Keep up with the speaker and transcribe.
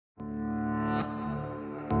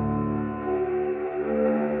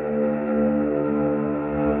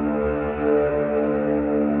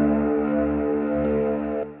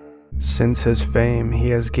Since his fame,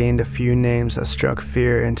 he has gained a few names that struck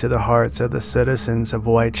fear into the hearts of the citizens of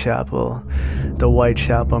Whitechapel: the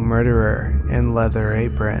Whitechapel Murderer and Leather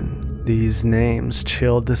Apron. These names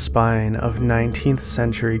chilled the spine of 19th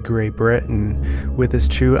century Great Britain. With his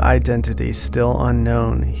true identity still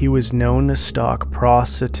unknown, he was known to stalk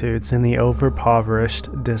prostitutes in the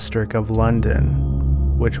overimpoverished district of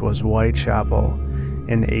London, which was Whitechapel,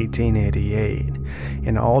 in 1888.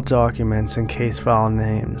 In all documents and case file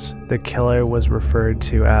names, the killer was referred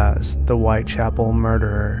to as the Whitechapel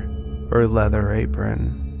Murderer or Leather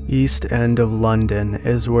Apron. East End of London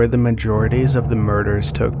is where the majorities of the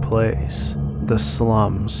murders took place. The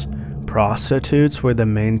slums. Prostitutes were the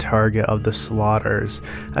main target of the slaughters,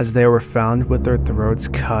 as they were found with their throats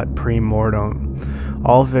cut pre-mortem.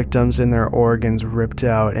 All victims and their organs ripped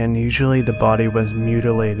out, and usually the body was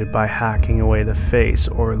mutilated by hacking away the face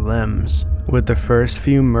or limbs. With the first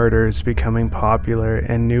few murders becoming popular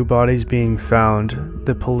and new bodies being found,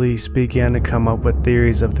 the police began to come up with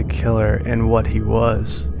theories of the killer and what he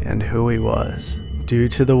was and who he was. Due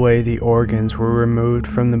to the way the organs were removed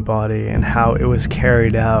from the body and how it was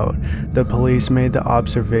carried out, the police made the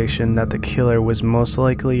observation that the killer was most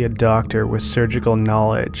likely a doctor with surgical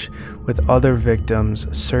knowledge. With other victims,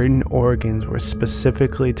 certain organs were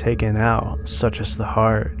specifically taken out, such as the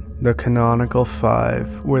heart. The canonical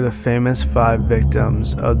five were the famous 5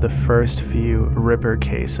 victims of the first few Ripper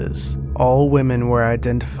cases. All women were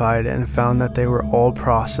identified and found that they were all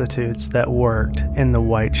prostitutes that worked in the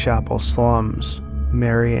Whitechapel slums.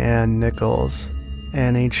 Mary Ann Nichols,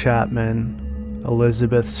 Annie Chapman,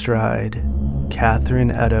 Elizabeth Stride,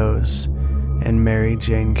 Catherine Eddowes, and Mary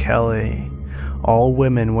Jane Kelly. All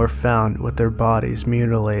women were found with their bodies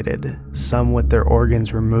mutilated, some with their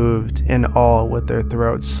organs removed, and all with their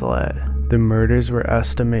throats slit. The murders were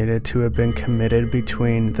estimated to have been committed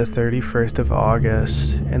between the 31st of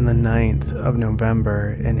August and the 9th of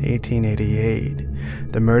November in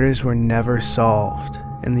 1888. The murders were never solved,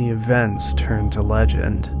 and the events turned to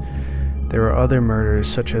legend. There were other murders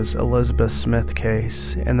such as Elizabeth Smith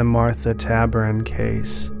case and the Martha Tabarin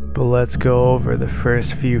case. But let's go over the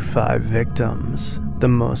first few 5 victims. The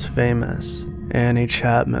most famous, Annie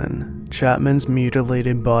Chapman. Chapman's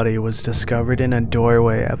mutilated body was discovered in a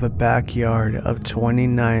doorway of a backyard of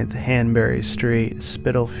 29th Hanbury Street,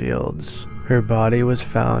 Spitalfields. Her body was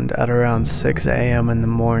found at around 6 a.m. in the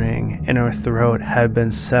morning, and her throat had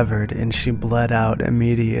been severed and she bled out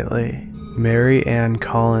immediately. Mary Ann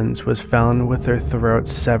Collins was found with her throat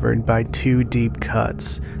severed by 2 deep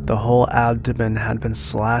cuts. The whole abdomen had been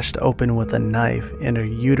slashed open with a knife, and her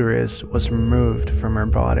uterus was removed from her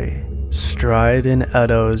body. Stride and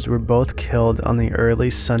Eddowes were both killed on the early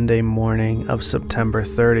Sunday morning of September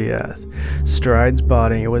 30th. Stride's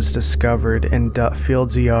body was discovered in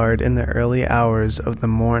Dutfield's yard in the early hours of the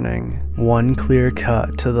morning. One clear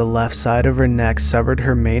cut to the left side of her neck severed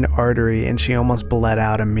her main artery and she almost bled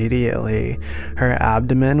out immediately. Her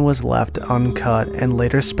abdomen was left uncut, and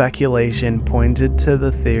later speculation pointed to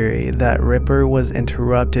the theory that Ripper was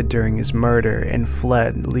interrupted during his murder and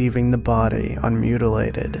fled, leaving the body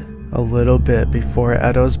unmutilated. A little bit before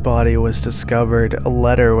Eddowes' body was discovered, a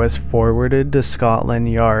letter was forwarded to Scotland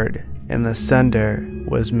Yard, and the sender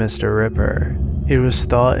was Mr. Ripper. It was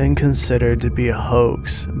thought and considered to be a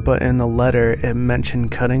hoax, but in the letter it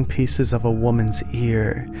mentioned cutting pieces of a woman's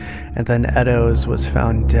ear, and then Eddowes was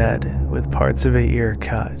found dead with parts of her ear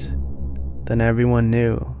cut. Then everyone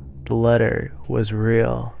knew the letter was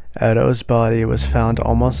real. Eddowes' body was found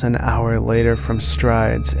almost an hour later from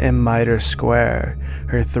Stride's in Mitre Square.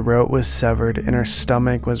 Her throat was severed and her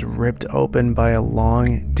stomach was ripped open by a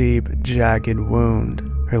long, deep, jagged wound.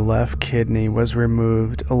 Her left kidney was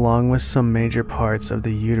removed along with some major parts of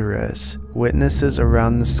the uterus. Witnesses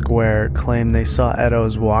around the square claimed they saw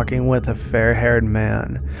Eddowes walking with a fair-haired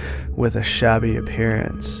man with a shabby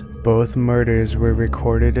appearance. Both murders were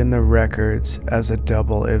recorded in the records as a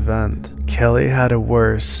double event. Kelly had a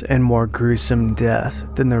worse and more gruesome death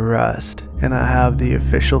than the rest, and I have the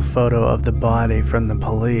official photo of the body from the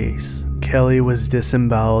police. Kelly was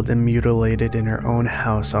disemboweled and mutilated in her own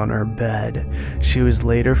house on her bed. She was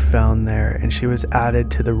later found there and she was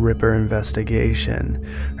added to the Ripper investigation.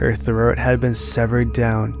 Her throat had been severed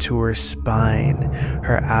down to her spine.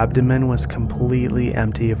 Her abdomen was completely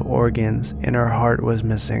empty of organs and her heart was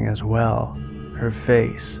missing as well. Her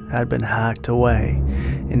face had been hacked away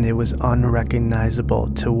and it was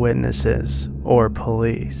unrecognizable to witnesses or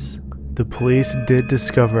police. The police did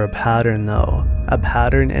discover a pattern though, a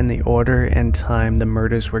pattern in the order and time the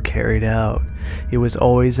murders were carried out. It was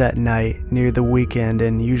always at night, near the weekend,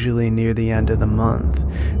 and usually near the end of the month.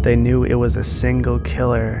 They knew it was a single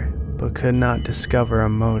killer, but could not discover a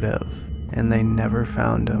motive. and they never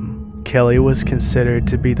found him. Kelly was considered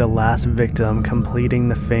to be the last victim completing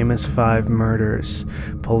the famous 5 murders.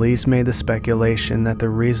 Police made the speculation that the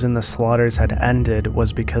reason the slaughters had ended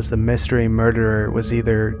was because the mystery murderer was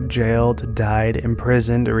either jailed, died,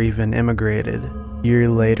 imprisoned, or even immigrated. A year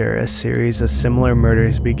later, a series of similar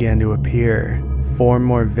murders began to appear. 4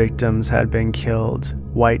 more victims had been killed.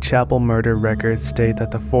 Whitechapel murder records state that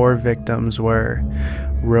the 4 victims were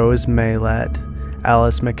Rose Maylett,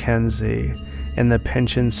 Alice Mackenzie, in the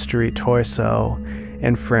Pynchon Street torso,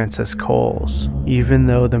 and Francis Coles. Even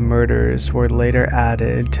though the murders were later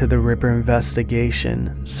added to the Ripper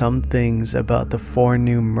investigation, some things about the 4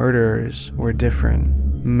 new murderers were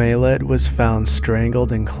different. Maylett was found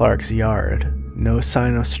strangled in Clark's yard. No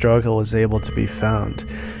sign of struggle was able to be found.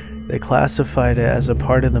 They classified it as a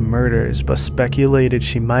part of the murders, but speculated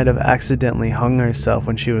she might have accidentally hung herself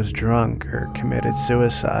when she was drunk or committed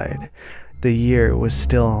suicide. The year was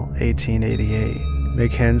still 1888.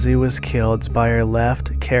 Mackenzie was killed by her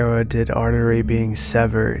left carotid artery being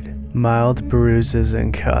severed. Mild bruises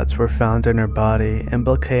and cuts were found in her body,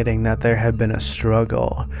 implicating that there had been a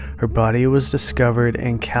struggle. Her body was discovered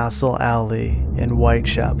in Castle Alley in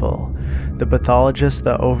Whitechapel. The pathologist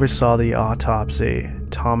that oversaw the autopsy,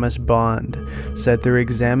 Thomas Bond, said through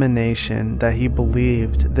examination that he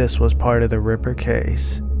believed this was part of the Ripper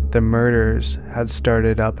case. The murders had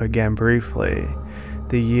started up again briefly.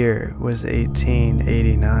 The year was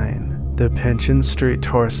 1889. The Pynchon Street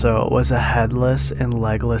torso was a headless and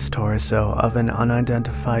legless torso of an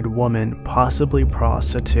unidentified woman, possibly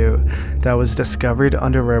prostitute, that was discovered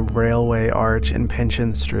under a railway arch in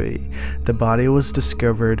Pynchon Street. The body was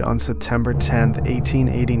discovered on September 10,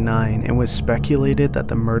 1889, and was speculated that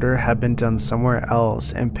the murder had been done somewhere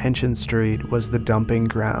else and Pynchon Street was the dumping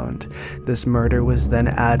ground. This murder was then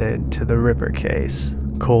added to the Ripper case.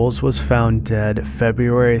 Coles was found dead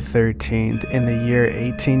February 13th in the year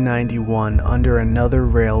 1891 under another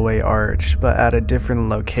railway arch, but at a different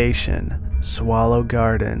location, Swallow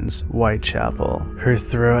Gardens, Whitechapel. Her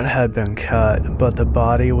throat had been cut, but the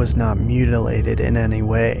body was not mutilated in any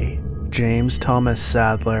way. James Thomas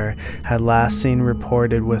Sadler had last seen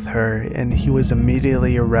reported with her, and he was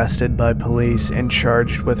immediately arrested by police and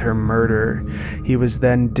charged with her murder. He was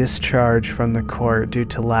then discharged from the court due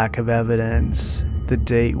to lack of evidence. The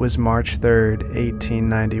date was March 3,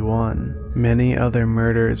 1891. Many other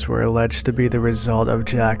murders were alleged to be the result of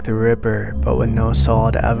Jack the Ripper, but with no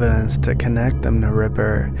solid evidence to connect them to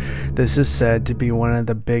Ripper. This is said to be one of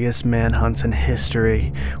the biggest manhunts in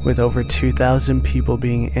history, with over 2,000 people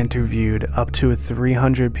being interviewed, up to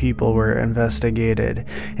 300 people were investigated,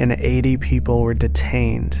 and 80 people were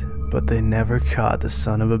detained, but they never caught the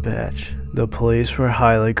son of a bitch. The police were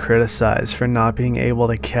highly criticized for not being able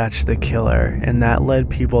to catch the killer, and that led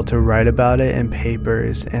people to write about it in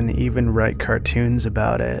papers and even write cartoons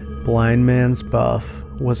about it. Blind Man's Buff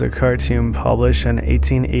was a cartoon published in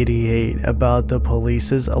 1888 about the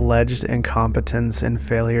police's alleged incompetence and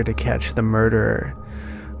failure to catch the murderer.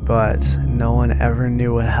 But no one ever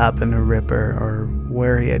knew what happened to Ripper or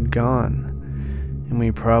where he had gone, and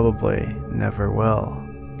we probably never will.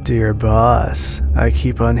 Dear boss, I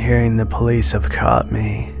keep on hearing the police have caught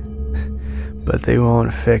me, but they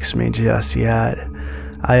won't fix me just yet.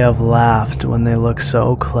 I have laughed when they look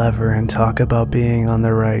so clever and talk about being on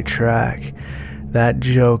the right track. That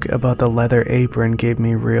joke about the leather apron gave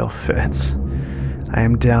me real fits. I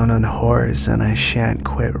am down on whores and I shan't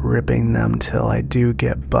quit ripping them till I do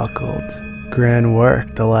get buckled. Grand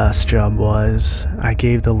work the last job was. I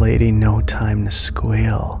gave the lady no time to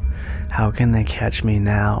squeal. How can they catch me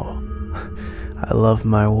now? I love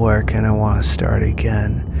my work and I want to start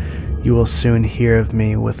again. You will soon hear of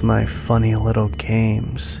me with my funny little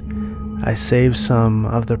games. I saved some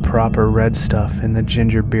of the proper red stuff in the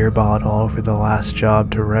ginger beer bottle over the last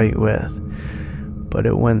job to write with, but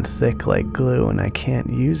it went thick like glue and I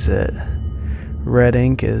can't use it. Red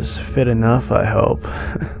ink is fit enough, I hope.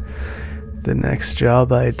 The next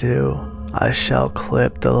job I do, I shall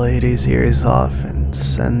clip the lady's ears off and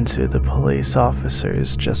send to the police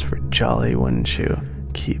officers just for jolly, wouldn't you?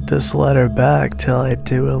 Keep this letter back till I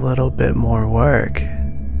do a little bit more work,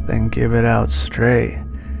 then give it out straight.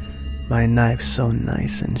 My knife's so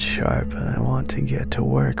nice and sharp and I want to get to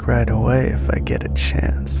work right away if I get a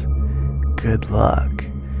chance. Good luck.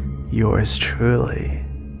 Yours truly,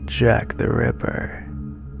 Jack the Ripper.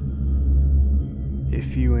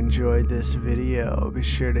 If you enjoyed this video, be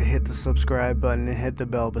sure to hit the subscribe button and hit the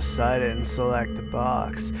bell beside it and select the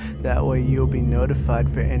box. That way you'll be notified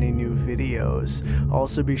for any new videos.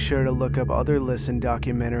 Also be sure to look up other listen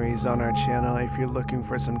documentaries on our channel if you're looking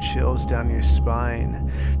for some chills down your spine.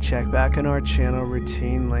 Check back on our channel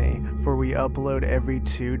routinely, for we upload every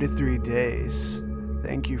 2 to 3 days.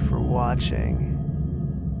 Thank you for watching.